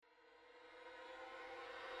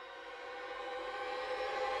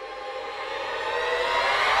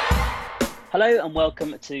Hello and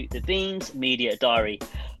welcome to the Beans Media Diary.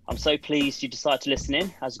 I'm so pleased you decided to listen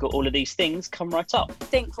in, as we've got all of these things come right up. I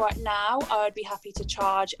think right now I would be happy to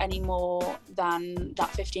charge any more than that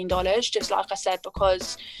 $15, just like I said,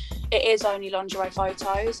 because it is only lingerie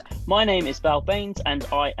photos. My name is Val Baines and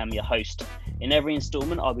I am your host. In every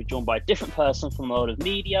instalment, I'll be joined by a different person from the world of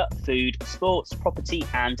media, food, sports, property,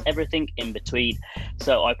 and everything in between.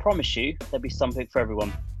 So I promise you, there'll be something for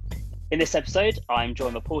everyone. In this episode, I'm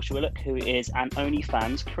joined by Portia Willock, who is an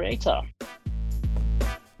OnlyFans creator.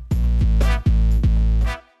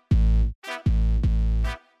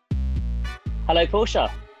 Hello,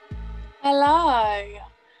 Portia. Hello.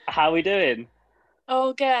 How are we doing?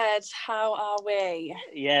 All good. How are we?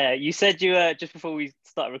 Yeah, you said you were, just before we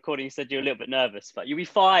started recording, you said you were a little bit nervous, but you'll be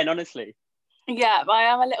fine, honestly. Yeah, I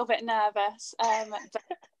am a little bit nervous, but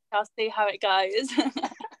I'll see how it goes.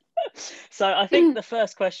 So I think the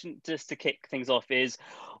first question, just to kick things off, is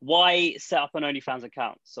why set up an OnlyFans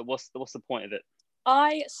account? So what's the point of it?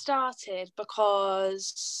 I started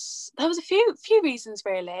because there was a few reasons,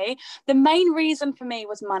 really. The main reason for me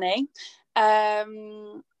was money.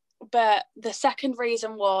 But the second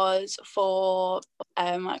reason was for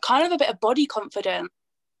kind of a bit of body confidence.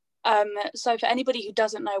 So for anybody who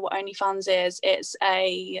doesn't know what OnlyFans is, it's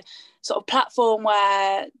a sort of platform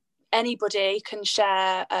where anybody can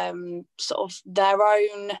share sort of their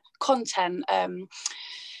own content.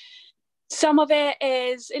 Some of it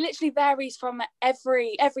literally varies from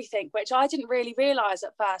everything, which I didn't really realise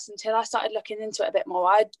at first until I started looking into it a bit more.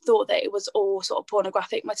 I thought that it was all sort of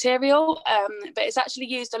pornographic material, but it's actually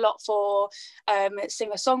used a lot for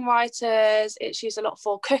singer-songwriters. It's used a lot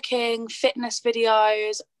for cooking, fitness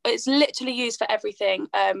videos. It's literally used for everything.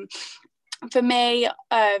 For me,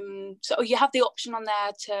 so you have the option on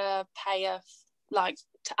there to pay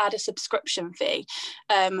to add a subscription fee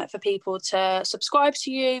for people to subscribe to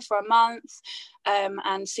you for a month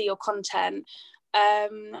and see your content.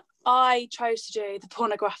 I chose to do the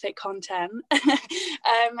pornographic content,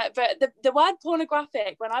 but the word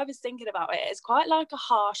pornographic, when I was thinking about it, is quite like a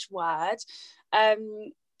harsh word.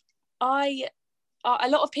 A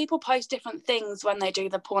lot of people post different things when they do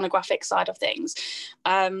the pornographic side of things.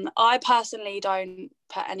 I personally don't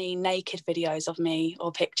put any naked videos of me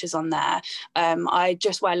or pictures on there. I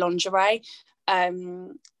just wear lingerie.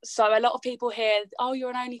 So a lot of people hear, oh,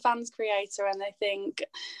 you're an OnlyFans creator, and they think,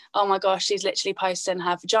 oh my gosh, she's literally posting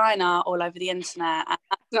her vagina all over the internet. And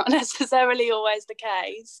that's not necessarily always the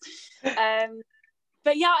case.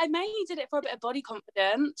 But yeah, I mainly did it for a bit of body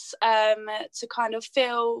confidence, to kind of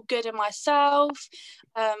feel good in myself.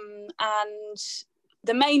 And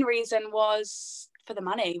the main reason was for the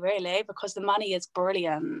money, really, because the money is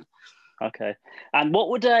brilliant. Okay. And what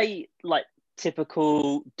would a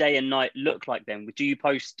typical day and night look like then? Do you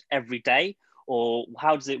post every day, or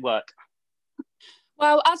how does it work?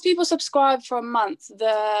 Well, as people subscribe for a month,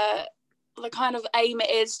 the kind of aim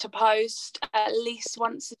is to post at least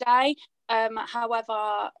once a day.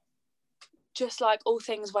 However, just like all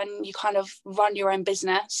things when you kind of run your own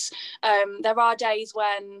business, there are days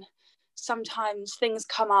when sometimes things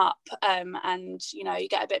come up and you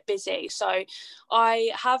get a bit busy. So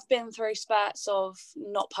I have been through spurts of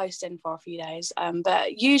not posting for a few days,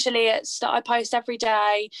 but usually it's that I post every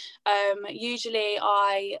day. Usually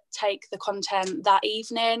I take the content that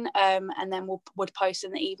evening and then would post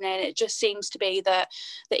in the evening. It just seems to be that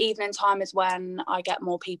the evening time is when I get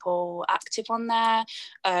more people active on there.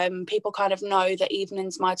 People kind of know that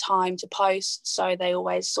evening's my time to post, so they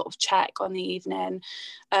always sort of check on the evening.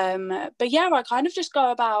 But yeah, I kind of just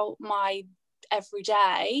go about my every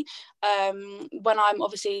day. When I'm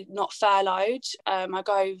obviously not furloughed, I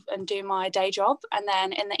go and do my day job, and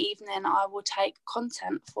then in the evening I will take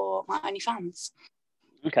content for my OnlyFans.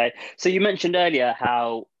 Okay, so you mentioned earlier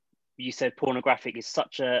how you said pornographic is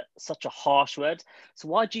such a harsh word. So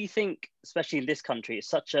why do you think, especially in this country, it's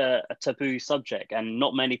such a taboo subject and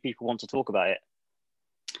not many people want to talk about it?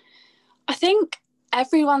 I think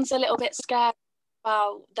everyone's a little bit scared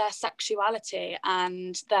about their sexuality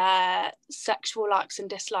and their sexual likes and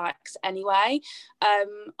dislikes anyway.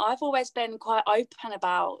 I've always been quite open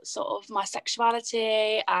about sort of my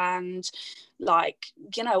sexuality and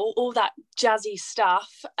all that jazzy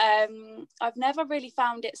stuff. I've never really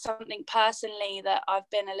found it something personally that I've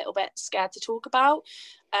been a little bit scared to talk about.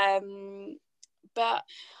 But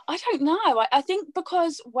I don't know. I think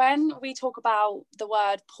because when we talk about the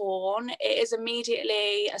word porn, it is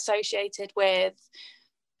immediately associated with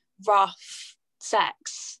rough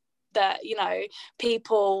sex that,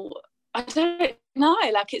 people I don't know,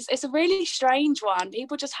 like it's a really strange one.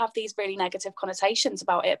 People just have these really negative connotations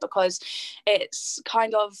about it because it's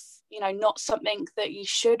kind of, you know, not something that you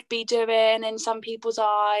should be doing in some people's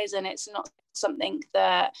eyes, and it's not something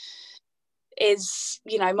that is,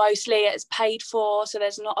 you know, mostly it's paid for, so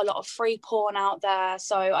there's not a lot of free porn out there.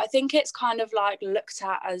 So I think it's kind of like looked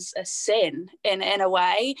at as a sin in a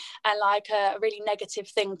way, and like a really negative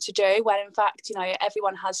thing to do, when in fact, you know,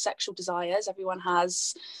 everyone has sexual desires, everyone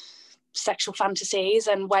has sexual fantasies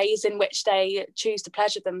and ways in which they choose to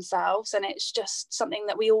pleasure themselves, and it's just something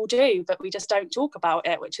that we all do, but we just don't talk about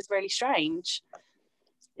it, which is really strange.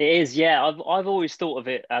 It is, yeah. I've always thought of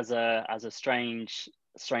it as a strange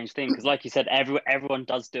thing, because like you said, everyone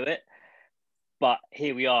does do it, but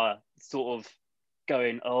here we are sort of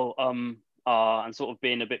going, and sort of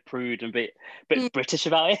being a bit prude and a bit British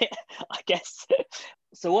about it, I guess.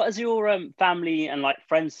 So what has your family and like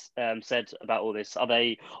friends said about all this? Are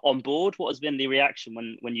they on board? What has been the reaction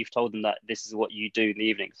when you've told them that this is what you do in the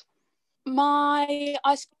evenings? I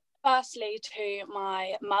spoke firstly to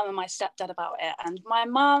my mum and my stepdad about it, and my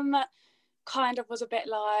mum kind of was a bit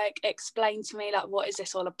like, explain to me, like, what is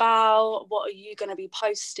this all about, what are you going to be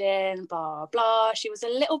posting, blah blah. She was a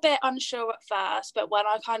little bit unsure at first, but when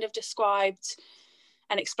I kind of described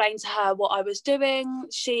and explained to her what I was doing,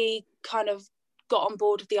 she kind of got on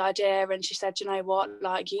board with the idea, and she said, you know what,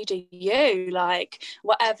 like, you do you, like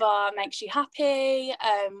whatever makes you happy.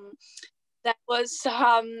 There was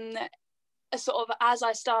a sort of, as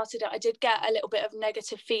I started it, I did get a little bit of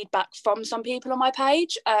negative feedback from some people on my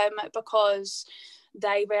page, because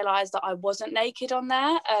they realised that I wasn't naked on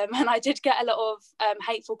there, and I did get a lot of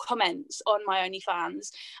hateful comments on my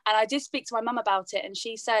OnlyFans, and I did speak to my mum about it, and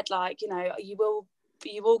she said, like, you know, you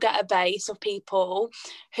will get a base of people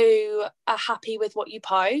who are happy with what you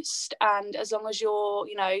post, and as long as you're,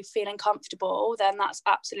 you know, feeling comfortable, then that's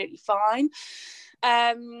absolutely fine.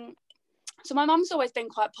 So my mum's always been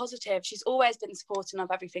quite positive. She's always been supporting of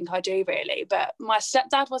everything I do, really. But my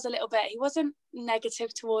stepdad was a little bit, he wasn't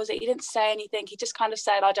negative towards it. He didn't say anything. He just kind of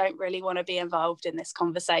said, I don't really want to be involved in this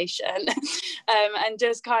conversation. And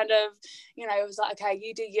just kind of, you know, it was like, okay,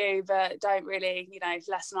 you do you, but don't really, you know,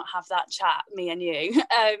 let's not have that chat, me and you.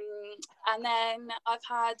 And then I've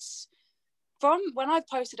had, from when I've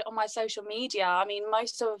posted it on my social media, I mean,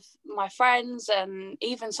 most of my friends and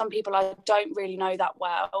even some people I don't really know that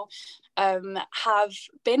well have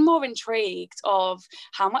been more intrigued of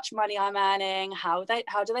how much money I'm earning, how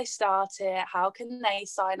do they start it, how can they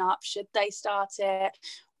sign up, should they start it,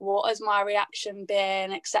 what has my reaction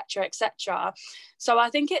been, etc., etc. So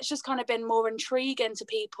I think it's just kind of been more intriguing to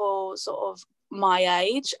people sort of my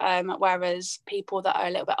age, whereas people that are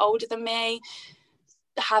a little bit older than me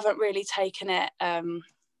haven't really taken it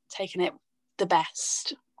the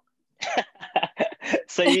best.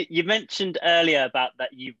 So you mentioned earlier about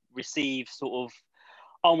that you receive sort of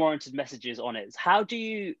unwarranted messages on it. How do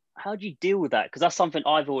you deal with that? Because that's something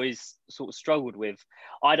I've always sort of struggled with.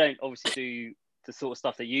 I don't obviously do the sort of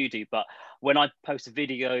stuff that you do, but when I post a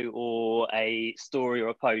video or a story or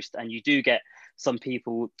a post and you do get some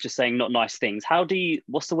people just saying not nice things,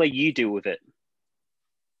 what's the way you deal with it?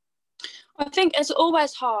 I think it's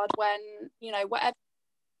always hard when, you know, whatever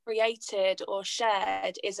created or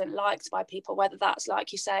shared isn't liked by people, whether that's,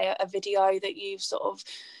 like you say, a video that you've sort of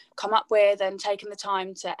come up with and taken the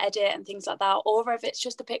time to edit and things like that, or if it's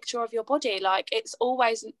just a picture of your body. Like, it's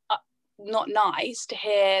always not nice to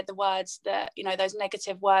hear the words that, you know, those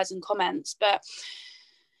negative words and comments, but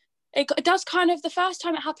it does kind of, the first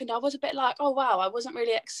time it happened, I was a bit like, oh wow, I wasn't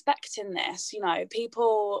really expecting this. You know,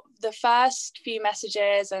 people, the first few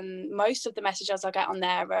messages and most of the messages I get on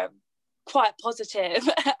there are quite positive.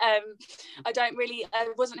 I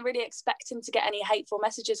wasn't really expecting to get any hateful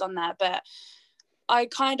messages on there, but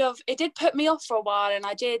it did put me off for a while, and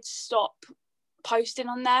I did stop posting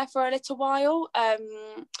on there for a little while.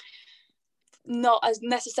 Not as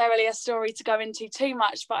necessarily a story to go into too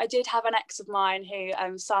much, but I did have an ex of mine who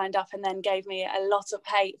signed up and then gave me a lot of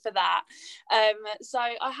hate for that. So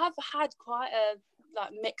I have had quite a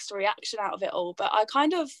mixed reaction out of it all, but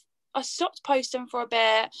I stopped posting for a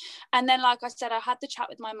bit, and then, like I said, I had the chat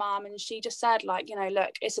with my mum, and she just said, like, you know,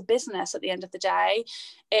 look, it's a business at the end of the day.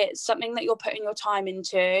 It's something that you're putting your time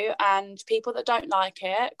into, and people that don't like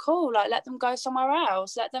it, cool, like, let them go somewhere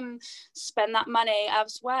else, let them spend that money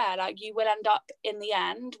elsewhere. Like, you will end up in the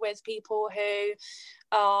end with people who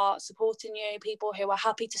are supporting you, people who are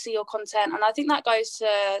happy to see your content. And I think that goes to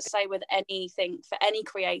say with anything, for any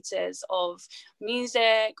creators of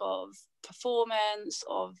music, of performance,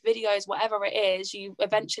 of videos, whatever it is, you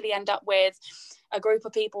eventually end up with a group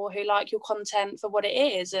of people who like your content for what it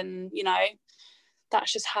is. And, you know,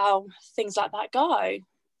 that's just how things like that go.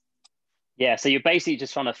 Yeah, so you're basically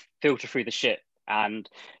just trying to filter through the shit and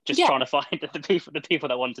just trying to find the people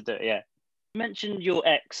that want to do it. Yeah. You mentioned your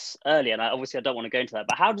ex earlier, and obviously I don't want to go into that,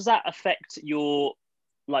 but how does that affect your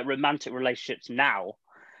like romantic relationships now?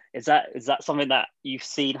 Is that something that you've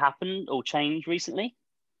seen happen or change recently?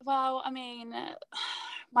 Well, I mean,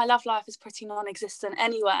 my love life is pretty non-existent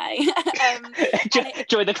anyway.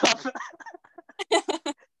 Join the club.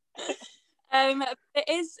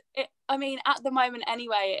 I mean, at the moment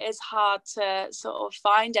anyway, it is hard to sort of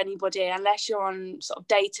find anybody unless you're on sort of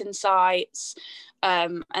dating sites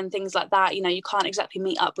and things like that. You know, you can't exactly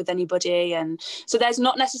meet up with anybody, and so there's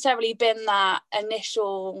not necessarily been that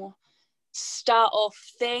initial start off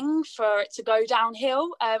thing for it to go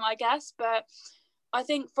downhill, I guess. But I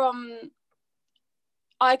think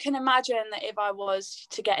I can imagine that if I was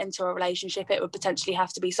to get into a relationship, it would potentially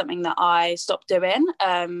have to be something that I stopped doing.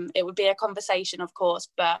 It would be a conversation, of course,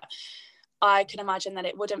 but I can imagine that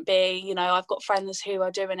it wouldn't be, you know, I've got friends who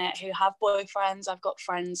are doing it, who have boyfriends. I've got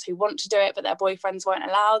friends who want to do it, but their boyfriends won't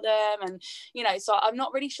allow them. And, you know, so I'm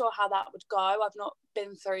not really sure how that would go. I've not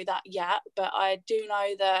been through that yet, but I do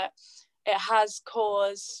know that it has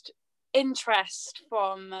caused interest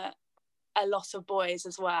from a lot of boys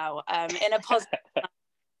as well, in a positive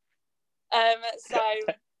so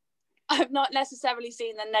I've not necessarily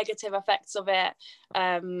seen the negative effects of it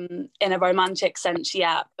in a romantic sense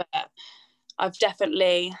yet, but I've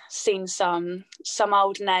definitely seen some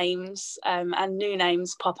old names and new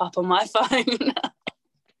names pop up on my phone.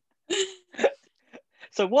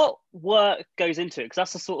 So what work goes into it? Because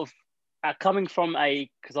that's a sort of coming from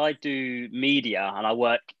because I do media and I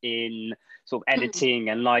work in sort of editing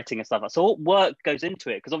and lighting and stuff. So what work goes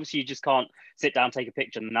into it? Because obviously you just can't sit down, take a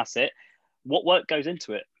picture and that's it. What work goes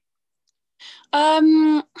into it? I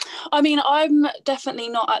mean, I'm definitely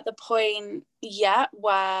not at the point yet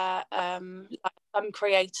where like some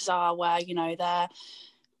creators are, where, you know,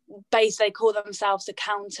 they call themselves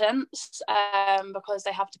accountants because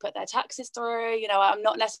they have to put their taxes through. You know, I'm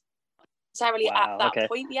not necessarily at that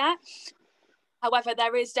point yet. However,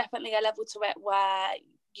 there is definitely a level to it where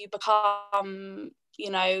you become, you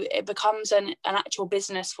know, it becomes an actual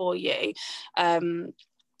business for you.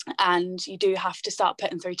 And you do have to start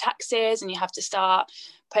putting through taxes, and you have to start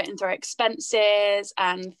putting through expenses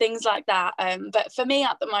and things like that. But for me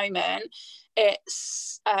at the moment,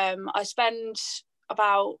 it's I spend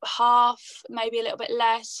about half, maybe a little bit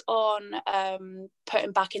less, on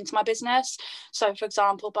putting back into my business. So, for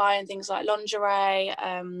example, buying things like lingerie,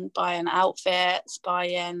 buying outfits,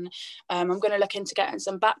 I'm going to look into getting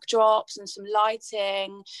some backdrops and some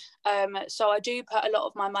lighting. So I do put a lot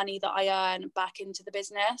of my money that I earn back into the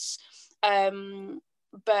business.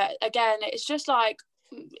 But again, it's just like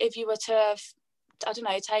if you were to I don't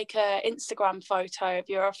know, take an Instagram photo, if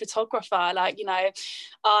you're a photographer, like, you know,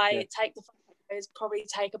 I take the photos, probably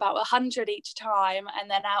take about 100 each time, and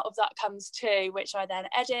then out of that comes 2, which I then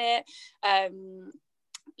edit,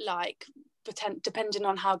 like depending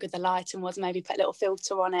on how good the lighting was, maybe put a little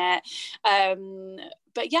filter on it.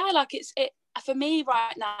 But yeah, like it for me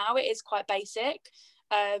right now, it is quite basic.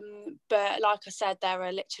 But like I said, there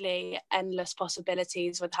are literally endless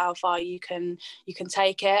possibilities with how far you can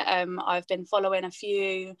take it. I've been following a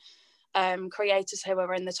few creators who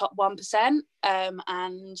are in the top 1%,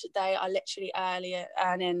 and they are literally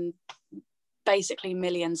earning basically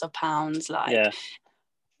millions of pounds, like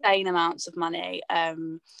insane amounts of money.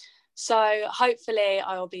 So hopefully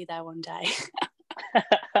I will be there one day.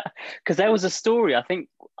 Because there was a story, I think,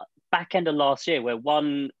 back end of last year where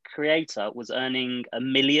one creator was earning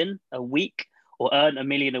 $1 million a week, or earn $1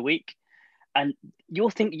 million a week, and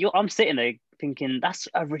I'm sitting there thinking that's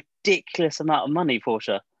a ridiculous amount of money,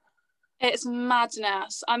 Portia. It's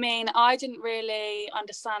madness. I mean, I didn't really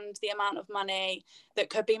understand the amount of money that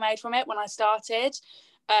could be made from it when I started.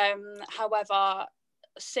 However,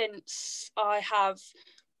 since I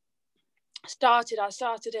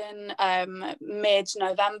started in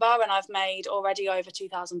mid-November, and I've made already over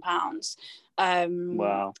 £2,000.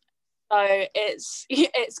 Wow. So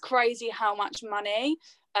it's crazy how much money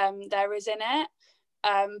there is in it.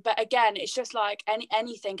 But again, it's just like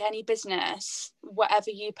any business, whatever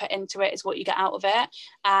you put into it is what you get out of it.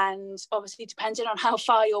 And obviously, depending on how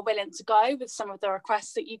far you're willing to go with some of the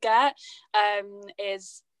requests that you get,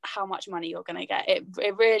 is how much money you're going to get. It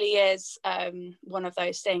really is one of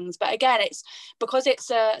those things. But again, it's because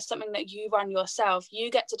it's something that you run yourself. You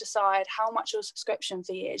get to decide how much your subscription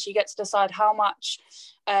fee is. You get to decide how much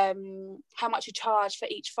you charge for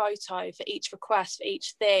each photo, for each request, for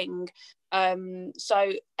each thing.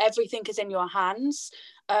 So everything is in your hands.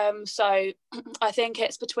 So I think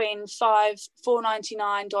it's between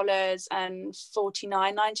 $4.99 and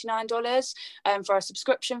 $49.99 for a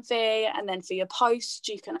subscription fee, and then for your post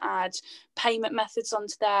you can add payment methods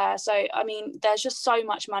onto there. So I mean, there's just so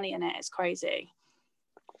much money in it, it's crazy.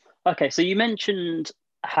 Okay, so you mentioned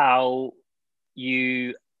how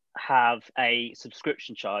you have a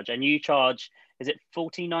subscription charge, and you charge, is it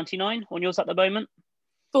 $14.99 on yours at the moment?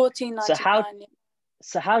 $14.99.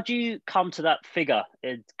 So how do you come to that figure?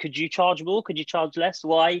 Could you charge more? Could you charge less?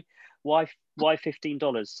 Why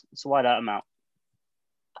 $15? So why that amount?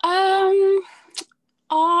 I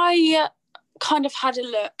kind of had a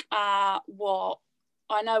look at what,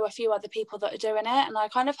 I know a few other people that are doing it, and I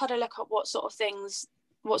kind of had a look at what sort of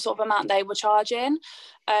amount they were charging,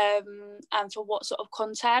 and for what sort of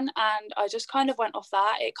content, and I just kind of went off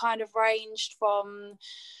that. It kind of ranged from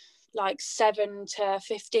like $7 to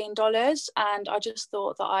 $15, and I just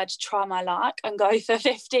thought that I'd try my luck and go for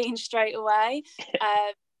 15 straight away.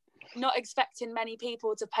 Not expecting many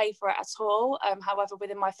people to pay for it at all. However,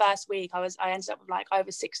 within my first week, I ended up with like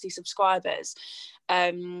over 60 subscribers.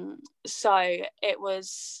 So it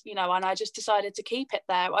was, and I just decided to keep it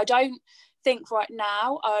there. I don't think right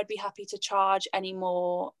now I would be happy to charge any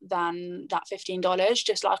more than that $15,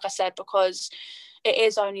 just like I said, because it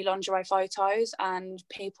is only lingerie photos and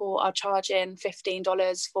people are charging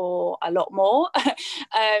 $15 for a lot more.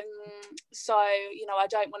 So I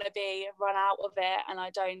don't want to be run out of it, and I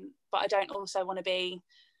don't also want to be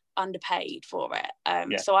underpaid for it.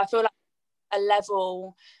 So I feel like a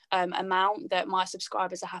level amount that my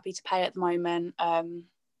subscribers are happy to pay at the moment. And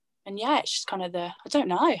yeah, it's just kind of I don't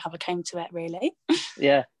know how I came to it, really.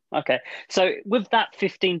 Yeah. Okay. So with that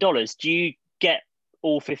 $15, do you get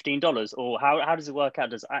all $15, or how does it work out?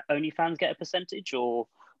 Does OnlyFans get a percentage, or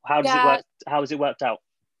how does it work? How has it worked out?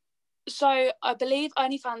 So I believe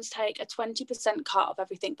OnlyFans take a 20% cut of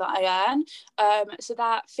everything that I earn. So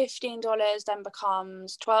that $15 then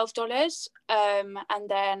becomes $12, and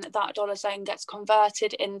then that dollar then gets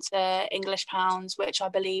converted into English pounds, which I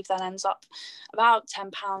believe then ends up about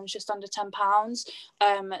 £10, just under £10.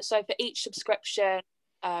 So for each subscription,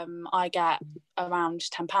 I get around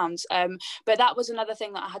 £10. But that was another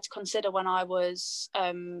thing that I had to consider when I was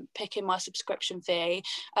picking my subscription fee.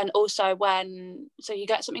 And also so you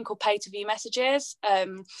get something called pay to view messages,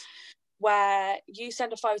 where you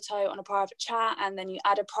send a photo on a private chat and then you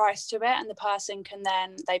add a price to it, and the person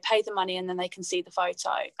they pay the money and then they can see the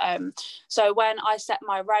photo. So when I set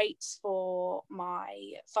my rates for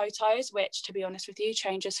my photos, which to be honest with you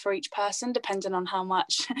changes for each person depending on how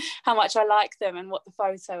much I like them and what the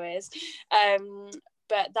photo is,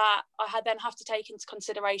 but that I then have to take into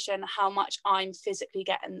consideration how much I'm physically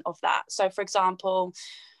getting of that. So for example,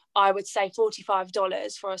 I would say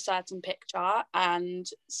 $45 for a certain picture, and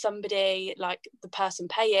somebody like the person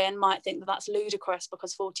paying might think that that's ludicrous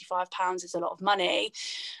because £45 is a lot of money.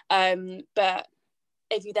 But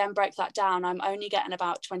if you then break that down, I'm only getting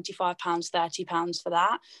about £25, £30 for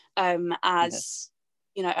that, as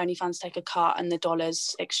OnlyFans take a cut and the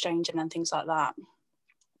dollars exchanging and things like that.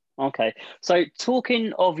 Okay, so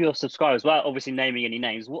talking of your subscribers, without obviously naming any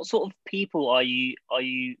names, what sort of people are you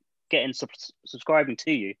getting subscribing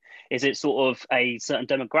to you? Is it sort of a certain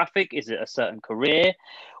demographic? Is it a certain career?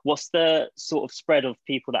 What's the sort of spread of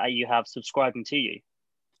people that you have subscribing to you?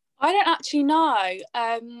 I don't actually know.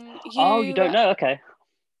 You don't know? Okay.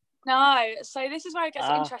 No, so this is where it gets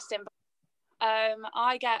interesting.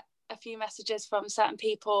 I get a few messages from certain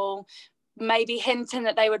people maybe hinting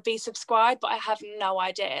that they would be subscribed, but I have no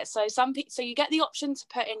idea. So so you get the option to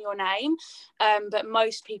put in your name, but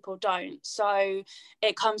most people don't. So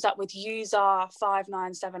it comes up with user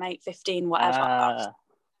 597815 whatever.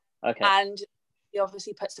 Okay. And he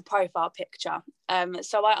obviously puts the profile picture.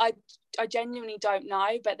 So I genuinely don't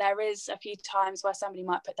know, but there is a few times where somebody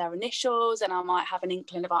might put their initials and I might have an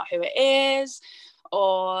inkling about who it is,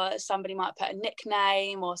 or somebody might put a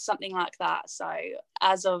nickname or something like that. So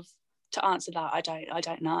to answer that, I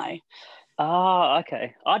don't know.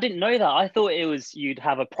 Okay. I didn't know that. I thought it was you'd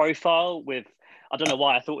have a profile with, I don't know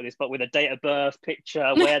why I thought of this, but with a date of birth,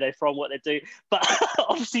 picture, where they're from, what they do, but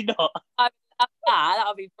obviously not. That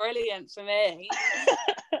would be brilliant for me.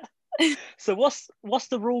 So what's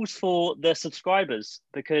the rules for the subscribers?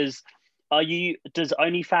 Because does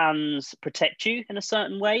OnlyFans protect you in a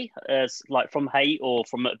certain way, as like from hate or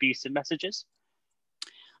from abusive messages?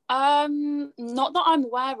 Not that I'm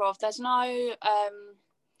aware of. There's no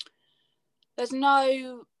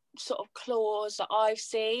sort of clause that I've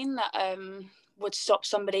seen that would stop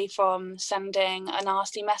somebody from sending a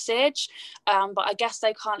nasty message, but I guess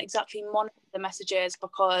they can't exactly monitor the messages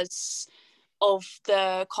because of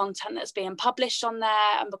the content that's being published on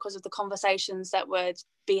there and because of the conversations that would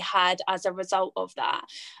be had as a result of that.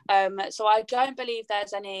 So I don't believe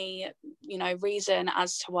there's any, reason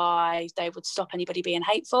as to why they would stop anybody being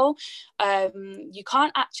hateful. You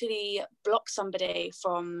can't actually block somebody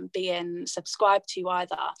from being subscribed to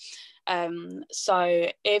either. So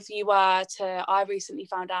if you were to, I recently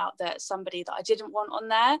found out that somebody that I didn't want on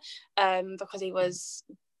there, because he was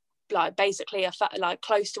like basically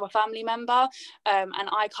close to a family member, and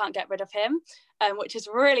I can't get rid of him, which is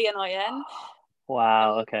really annoying.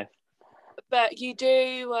 Wow. Okay. But you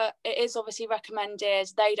do, it is obviously recommended,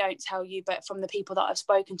 they don't tell you, but from the people that I've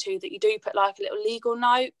spoken to, that you do put like a little legal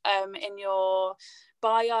note in your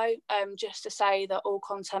bio, just to say that all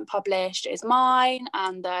content published is mine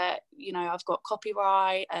and that, I've got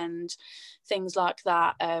copyright and things like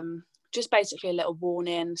that. Just basically a little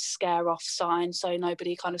warning, scare off sign, so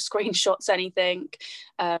nobody kind of screenshots anything.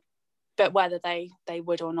 But whether they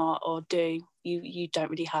would or not, or do, you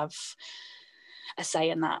don't really have a say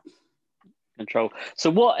in that. Control. So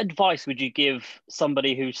what advice would you give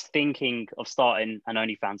somebody who's thinking of starting an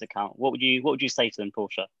OnlyFans account? What would you say to them,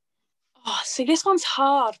 Portia? Oh, see, this one's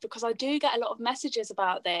hard because I do get a lot of messages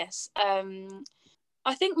about this.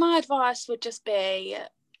 I think my advice would just be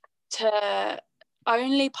to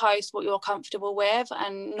only post what you're comfortable with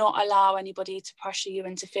and not allow anybody to pressure you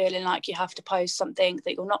into feeling like you have to post something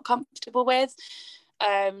that you're not comfortable with,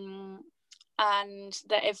 and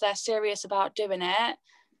that if they're serious about doing it,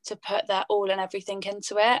 to put their all and everything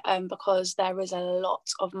into it, because there is a lot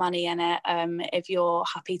of money in it, if you're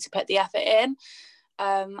happy to put the effort in,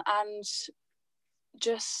 and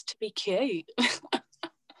just to be cute.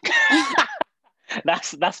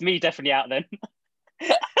 That's me definitely out then.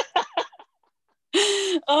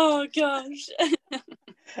 Oh gosh.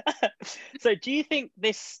 So do you think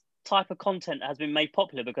this type of content has been made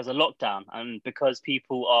popular because of lockdown and because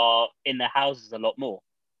people are in their houses a lot more?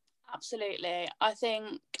 Absolutely. I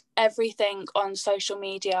think everything on social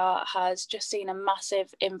media has just seen a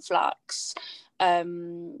massive influx,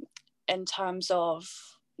 in terms of,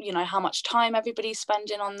 how much time everybody's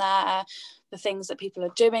spending on there, the things that people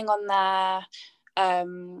are doing on there,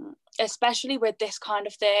 especially with this kind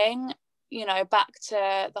of thing. Back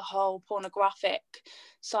to the whole pornographic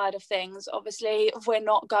side of things. Obviously, we're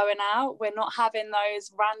not going out. We're not having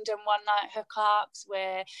those random one-night hookups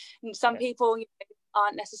where some people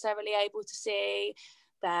aren't necessarily able to see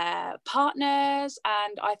their partners.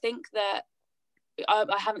 And I think that I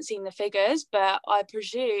haven't seen the figures, but I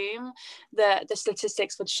presume that the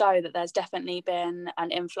statistics would show that there's definitely been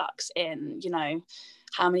an influx in,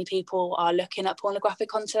 how many people are looking at pornographic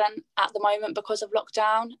content at the moment because of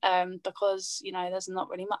lockdown, because, there's not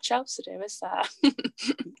really much else to do, is there?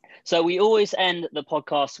 So we always end the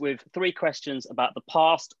podcast with 3 questions about the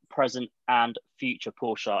past, present, and future,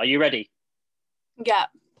 Portia. Are you ready? Yeah.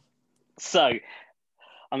 So I'm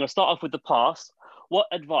going to start off with the past. What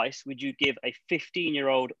advice would you give a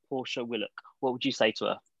 15-year-old Portia Willock? What would you say to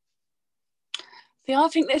her? See, I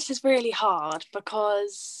think this is really hard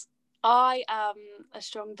because I am a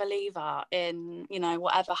strong believer in,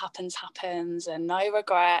 whatever happens, happens, and no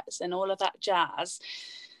regrets and all of that jazz.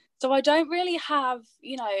 So I don't really have,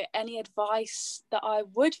 any advice that I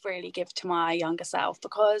would really give to my younger self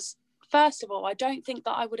because, first of all, I don't think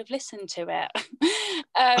that I would have listened to it.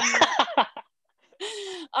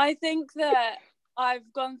 I think that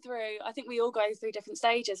I've gone through, I think we all go through different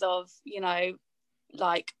stages of,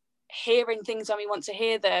 like hearing things when we want to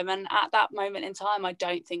hear them. And at that moment in time, I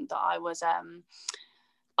don't think that I was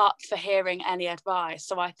up for hearing any advice.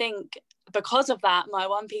 So I think because of that, my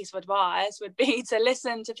one piece of advice would be to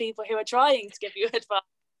listen to people who are trying to give you advice.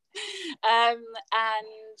 And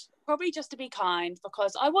probably just to be kind,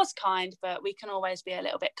 because I was kind, but we can always be a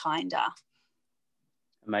little bit kinder.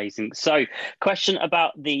 Amazing. So, question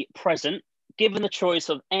about the present. Given the choice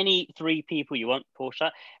of any 3 people you want,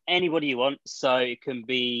 Portia, anybody you want, so it can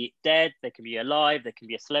be dead, they can be alive, they can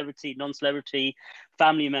be a celebrity, non-celebrity,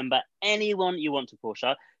 family member, anyone you want to,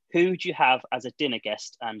 Portia, who do you have as a dinner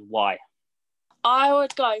guest and why? I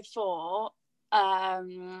would go for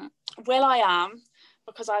will.i.am,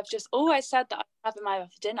 because I've just always said that I'd have him over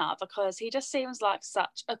for dinner because he just seems like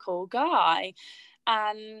such a cool guy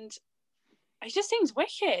and he just seems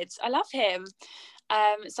wicked. I love him.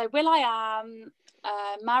 So will.i.am,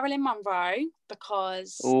 Marilyn Monroe,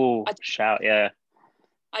 because I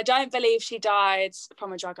don't believe she died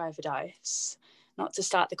from a drug overdose, not to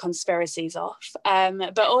start the conspiracies off,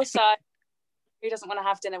 but also who doesn't want to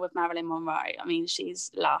have dinner with Marilyn Monroe? I mean, she's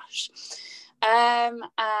lush. And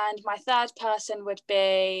my third person would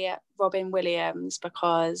be Robin Williams,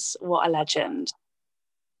 because what a legend.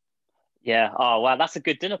 Yeah. Oh, wow. That's a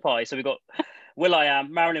good dinner party. So we've got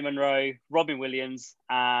will.i.am, Marilyn Monroe, Robin Williams,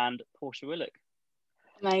 and Portia Willock.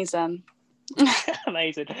 Amazing.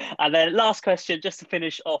 Amazing. And then last question, just to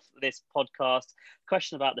finish off this podcast,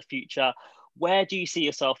 question about the future. Where do you see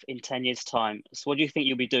yourself in 10 years' time? So what do you think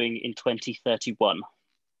you'll be doing in 2031?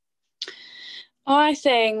 I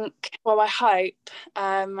think, well, I hope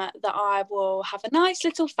that I will have a nice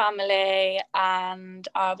little family, and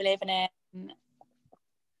I'll be living in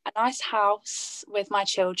a nice house with my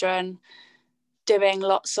children, doing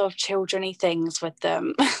lots of children-y things with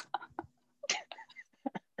them.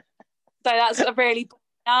 So that's a really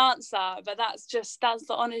boring answer, but that's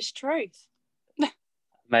the honest truth.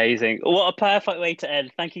 Amazing. What a perfect way to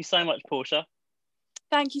end. Thank you so much, Portia.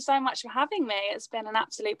 Thank you so much for having me. It's been an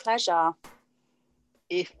absolute pleasure.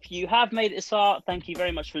 If you have made it this far, thank you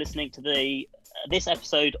very much for listening to this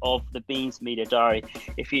episode of the Beans Media Diary.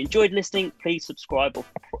 If you enjoyed listening, please subscribe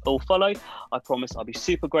or follow. I promise I'll be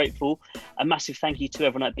super grateful. A massive thank you to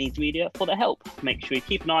everyone at Beans Media for their help. Make sure you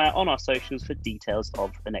keep an eye out on our socials for details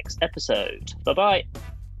of the next episode. Bye-bye.